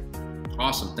future.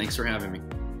 Awesome. Thanks for having me.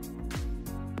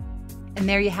 And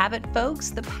there you have it, folks.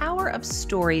 The power of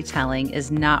storytelling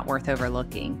is not worth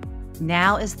overlooking.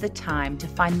 Now is the time to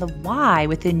find the why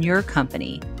within your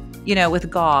company.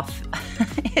 With golf,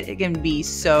 it can be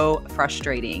so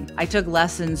frustrating. I took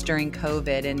lessons during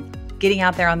COVID, and getting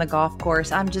out there on the golf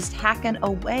course, I'm just hacking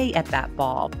away at that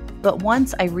ball. But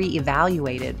once I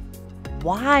reevaluated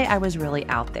why I was really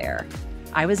out there,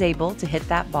 I was able to hit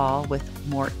that ball with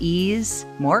more ease,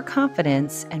 more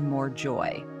confidence, and more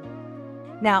joy.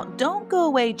 Now, don't go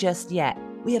away just yet.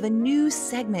 We have a new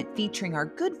segment featuring our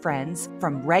good friends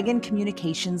from Ragan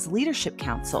Communications Leadership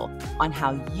Council on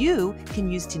how you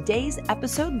can use today's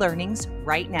episode learnings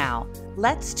right now.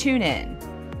 Let's tune in.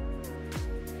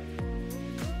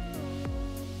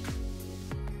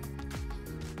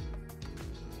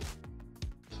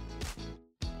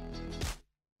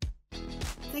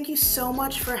 Thank you so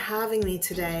much for having me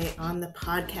today on the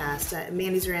podcast.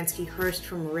 Mandy Zaransky-Hurst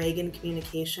from Ragan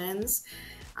Communications.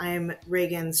 I'm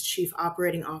Ragan's Chief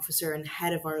Operating Officer and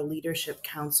head of our leadership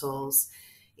councils.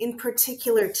 In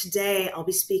particular, today I'll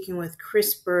be speaking with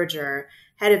Chris Berger,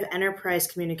 head of enterprise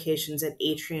communications at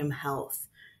Atrium Health.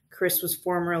 Chris was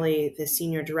formerly the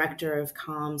senior director of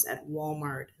comms at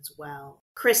Walmart as well.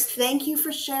 Chris, thank you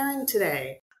for sharing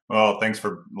today. Well, thanks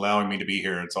for allowing me to be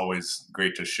here. It's always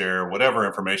great to share whatever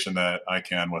information that I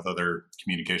can with other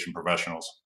communication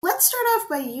professionals. Let's start off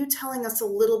by you telling us a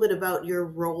little bit about your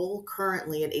role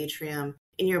currently at Atrium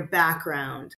and your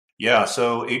background. Yeah,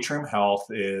 so Atrium Health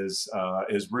is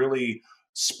really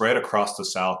spread across the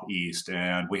Southeast,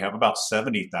 and we have about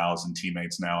 70,000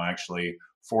 teammates now, actually,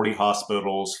 40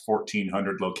 hospitals,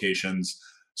 1,400 locations.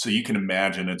 So you can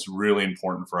imagine it's really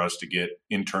important for us to get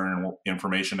internal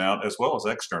information out as well as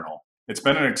external. It's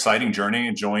been an exciting journey.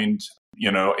 I joined,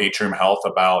 Atrium Health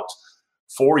about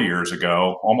 4 years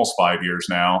ago, almost 5 years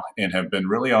now, and have been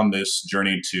really on this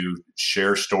journey to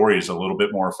share stories a little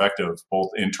bit more effective, both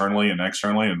internally and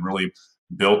externally, and really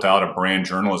built out a brand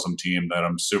journalism team that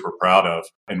I'm super proud of,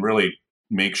 and really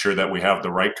make sure that we have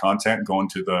the right content going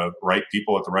to the right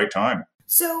people at the right time.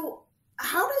 So,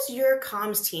 how does your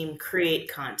comms team create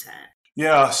content?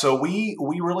 Yeah, so we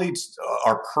really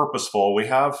are purposeful. We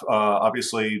have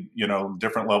obviously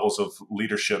different levels of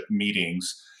leadership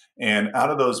meetings, and out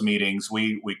of those meetings,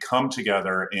 we come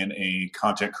together in a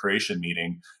content creation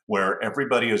meeting where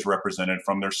everybody is represented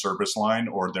from their service line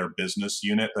or their business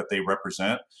unit that they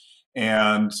represent,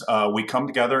 and we come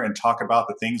together and talk about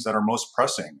the things that are most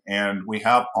pressing. And we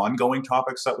have ongoing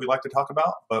topics that we like to talk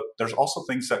about, but there's also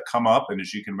things that come up. And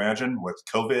as you can imagine, with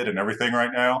COVID and everything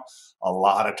right now, a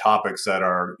lot of topics that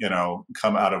are,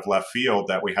 come out of left field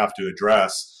that we have to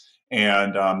address.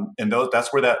 And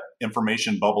that's where that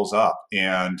information bubbles up.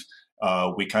 And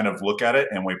we kind of look at it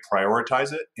and we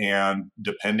prioritize it. And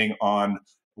depending on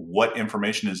what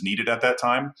information is needed at that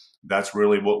time, that's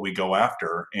really what we go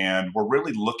after. And we're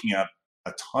really looking at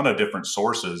a ton of different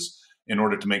sources in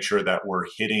order to make sure that we're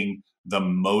hitting the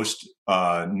most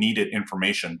needed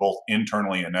information, both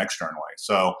internally and externally.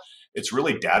 So it's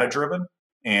really data driven.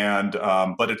 And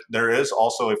but there is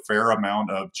also a fair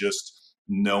amount of just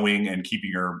knowing and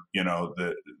keeping your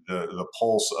the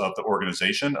pulse of the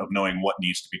organization, of knowing what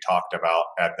needs to be talked about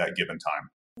at that given time.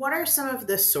 What are some of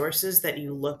the sources that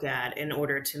you look at in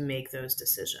order to make those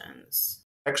decisions?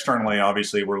 Externally,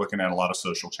 obviously, we're looking at a lot of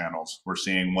social channels. We're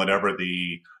seeing whatever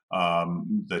the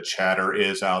chatter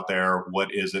is out there. What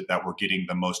is it that we're getting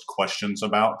the most questions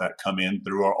about that come in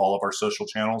through all of our social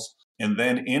channels? And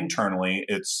then internally,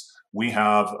 we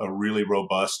have a really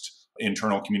robust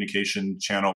internal communication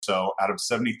channel. So out of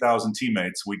 70,000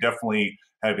 teammates, we definitely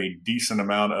have a decent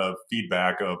amount of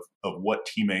feedback of what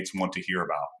teammates want to hear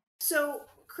about. So,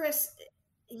 Chris,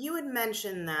 you had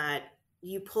mentioned that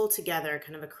you pull together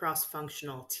kind of a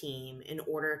cross-functional team in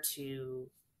order to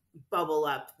bubble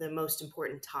up the most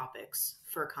important topics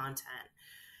for content.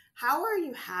 How are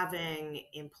you having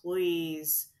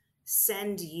employees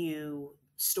send you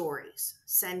stories,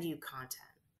 send you content?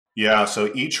 Yeah,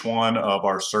 so each one of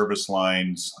our service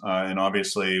lines, and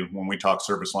obviously when we talk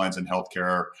service lines in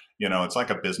healthcare, it's like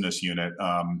a business unit,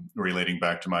 relating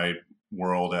back to my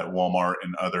world at Walmart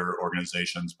and other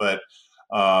organizations. But,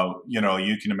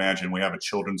 you can imagine we have a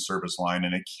children's service line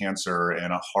and a cancer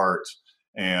and a heart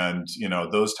and,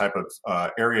 those type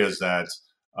of areas that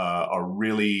are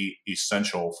really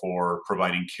essential for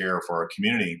providing care for our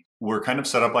community. We're kind of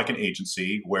set up like an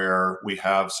agency where we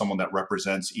have someone that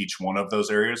represents each one of those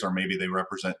areas, or maybe they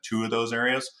represent two of those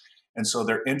areas. And so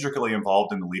they're intricately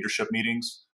involved in the leadership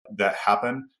meetings that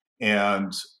happen.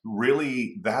 And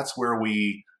really, that's where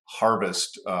we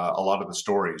harvest a lot of the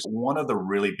stories. One of the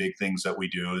really big things that we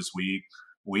do is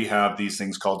we have these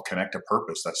things called Connect to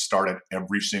Purpose that start at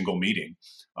every single meeting.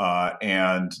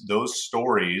 And those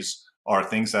stories are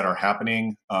things that are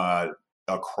happening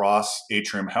across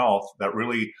Atrium Health that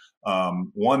really,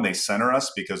 one, they center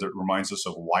us because it reminds us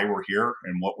of why we're here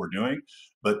and what we're doing.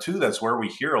 But two, that's where we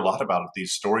hear a lot about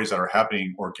these stories that are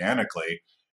happening organically.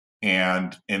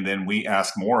 And then we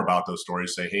ask more about those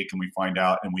stories, say, hey, can we find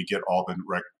out? And we get all the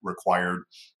required,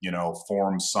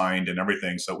 forms signed and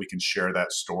everything so that we can share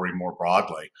that story more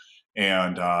broadly.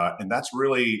 And that's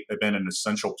really been an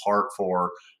essential part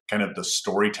for kind of the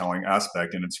storytelling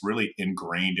aspect. And it's really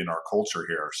ingrained in our culture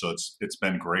here. So it's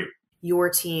been great.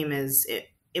 Your team is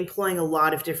employing a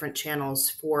lot of different channels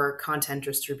for content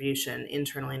distribution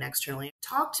internally and externally.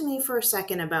 Talk to me for a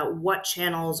second about what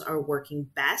channels are working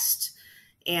best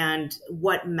and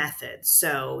what methods.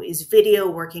 So is video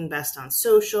working best on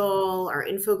social? Are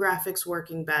infographics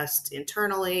working best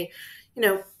internally?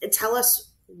 Tell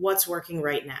us what's working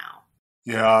right now.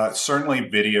 Yeah, certainly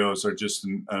videos are just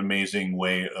an amazing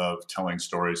way of telling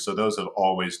stories. So those have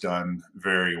always done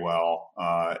very well.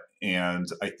 And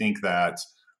I think that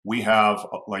we have,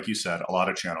 like you said, a lot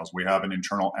of channels. We have an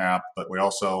internal app, but we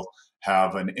also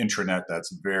have an intranet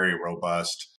that's very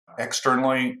robust.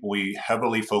 Externally, we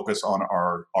heavily focus on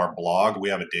our blog. We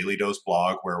have a Daily Dose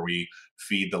blog where we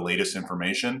feed the latest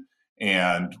information.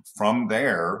 And from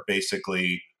there,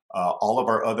 basically, all of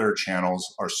our other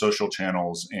channels, our social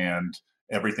channels, and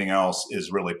everything else is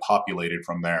really populated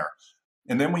from there.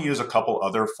 And then we use a couple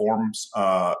other forms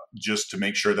just to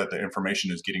make sure that the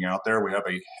information is getting out there. We have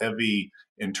a heavy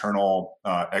internal,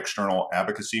 external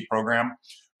advocacy program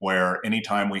where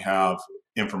anytime we have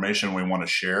information we want to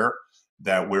share,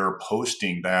 that we're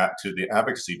posting that to the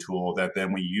advocacy tool that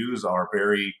then we use our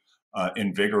very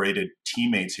invigorated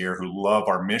teammates here who love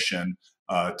our mission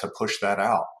to push that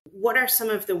out. What are some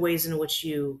of the ways in which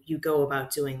you go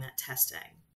about doing that testing?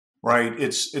 Right.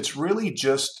 It's really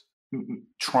just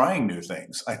trying new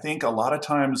things. I think a lot of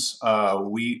times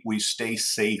we stay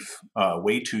safe,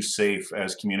 way too safe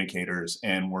as communicators,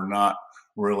 and we're not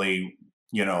really,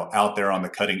 out there on the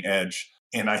cutting edge.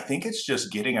 And I think it's just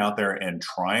getting out there and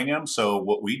trying them. So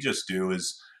what we just do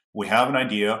is we have an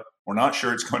idea. We're not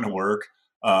sure it's going to work,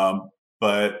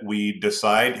 but we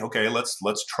decide, okay,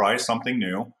 let's try something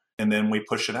new, and then we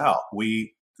push it out.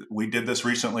 We did this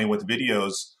recently with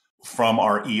videos from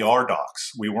our ER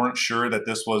docs. We weren't sure that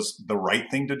this was the right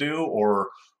thing to do,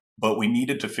 but we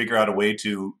needed to figure out a way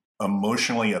to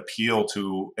emotionally appeal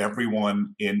to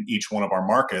everyone in each one of our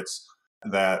markets.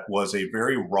 That was a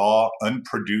very raw,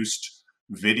 unproduced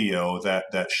video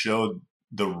that showed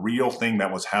the real thing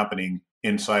that was happening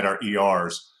inside our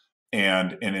ERs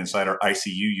and inside our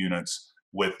ICU units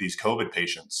with these COVID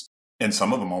patients. And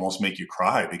some of them almost make you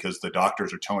cry because the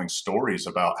doctors are telling stories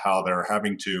about how they're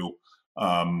having to,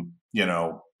 the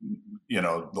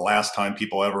last time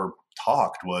people ever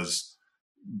talked was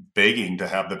begging to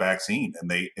have the vaccine,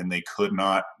 and they could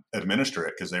not administer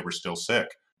it because they were still sick.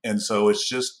 And so it's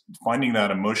just finding that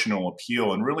emotional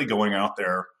appeal and really going out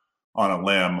there on a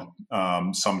limb.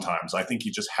 Sometimes I think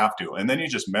you just have to, and then you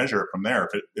just measure it from there.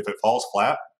 If it falls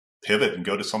flat, pivot and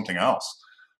go to something else.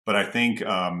 But I think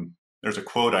there's a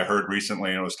quote I heard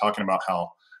recently, and it was talking about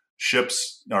how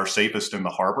ships are safest in the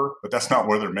harbor, but that's not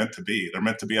where they're meant to be. They're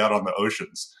meant to be out on the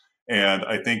oceans. And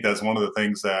I think that's one of the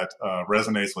things that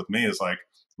resonates with me is like,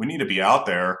 we need to be out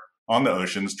there on the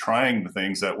oceans, trying the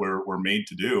things that we're made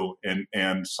to do.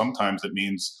 And sometimes it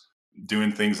means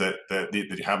doing things that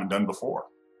you haven't done before.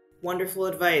 Wonderful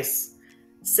advice.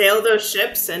 Sail those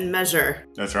ships and measure.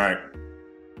 That's right.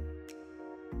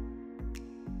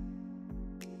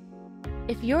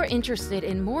 If you're interested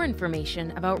in more information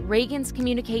about Ragan's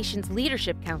Communications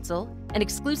Leadership Council, an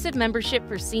exclusive membership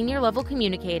for senior-level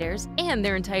communicators and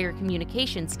their entire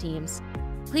communications teams,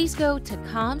 please go to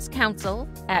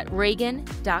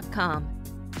commscouncil@ragan.com.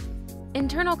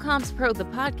 Internal Comms Pro, the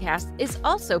podcast, is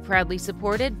also proudly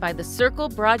supported by the Circle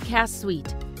Broadcast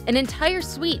Suite, an entire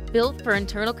suite built for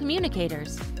internal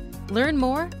communicators. Learn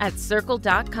more at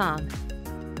circle.com.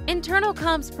 Internal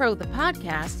Comms Pro, the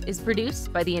podcast, is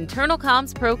produced by the Internal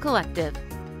Comms Pro Collective.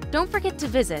 Don't forget to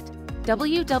visit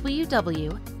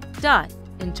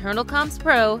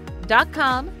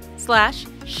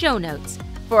www.internalcommspro.com/show notes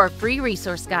for our free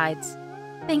resource guides.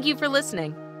 Thank you for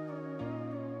listening.